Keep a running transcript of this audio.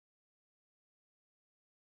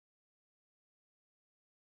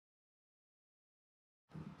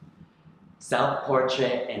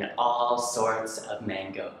self-portrait in all sorts of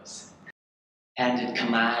mangoes. Handed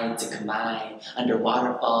kamai to kamai under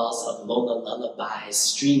waterfalls of Lola lullabies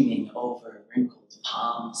streaming over wrinkled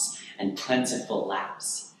palms and plentiful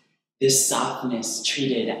laps. This softness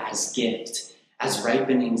treated as gift, as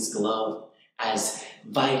ripening's glow, as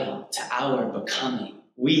vital to our becoming.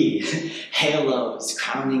 We, halos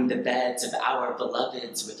crowning the beds of our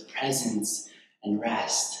beloveds with presence and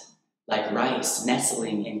rest. Like rice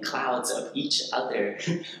nestling in clouds of each other,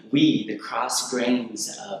 we, the cross grains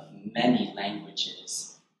of many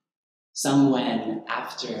languages. Somewhen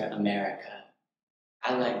after America,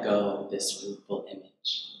 I let go of this fruitful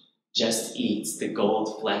image. Just eat the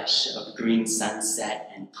gold flesh of green sunset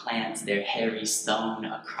and plant their hairy stone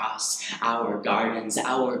across our gardens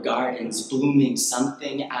blooming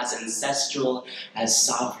something as ancestral as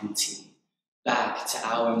sovereignty. Back to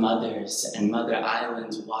our mothers and Mother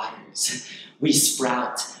Island waters, we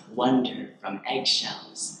sprout wonder from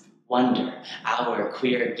eggshells. Wonder, our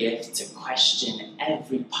queer gift to question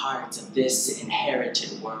every part of this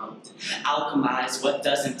inherited world. Alchemize what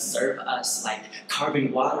doesn't serve us like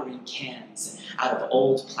carving watering cans out of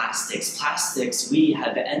old plastics we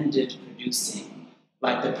have ended producing.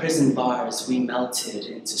 Like the prison bars we melted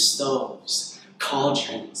into stoves,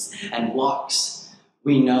 cauldrons, and woks.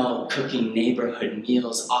 We know cooking neighborhood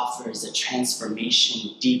meals offers a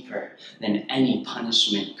transformation deeper than any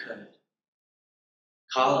punishment could.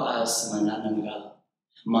 Call us Manananggal,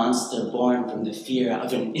 monster born from the fear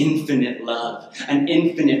of an infinite love, an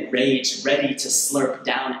infinite rage ready to slurp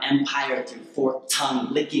down empire through forked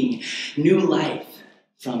tongue, licking new life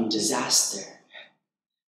from disaster.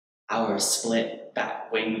 Our split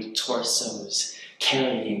bat-winged torsos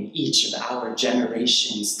carrying each of our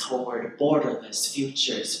generations toward borderless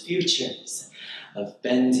futures of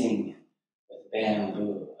bending with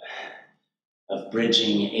bamboo, of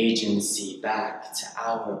bridging agency back to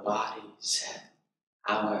our bodies,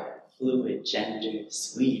 our fluid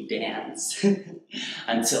genders. We dance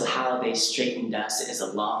until how they straightened us is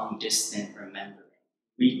a long distant remembering.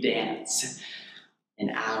 We dance. In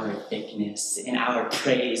our thickness, in our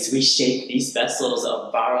praise, we shape these vessels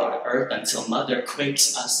of borrowed earth until Mother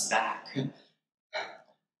quakes us back.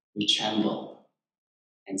 We tremble,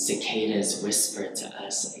 and cicadas whisper to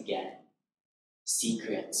us again,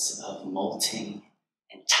 secrets of molting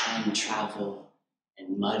and time travel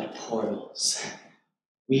and mud portals.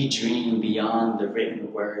 We dream beyond the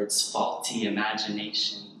written words, faulty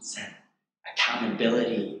imaginations.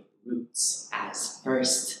 Accountability roots as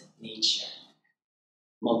first nature.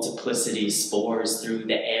 Multiplicity spores through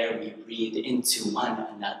the air we breathe into one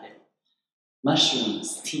another.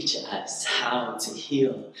 Mushrooms teach us how to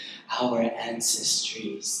heal our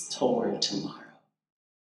ancestries toward tomorrow.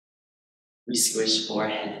 We squish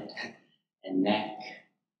forehead and neck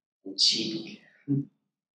and cheek,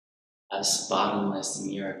 us bottomless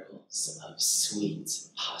miracles of sweet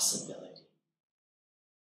possibility.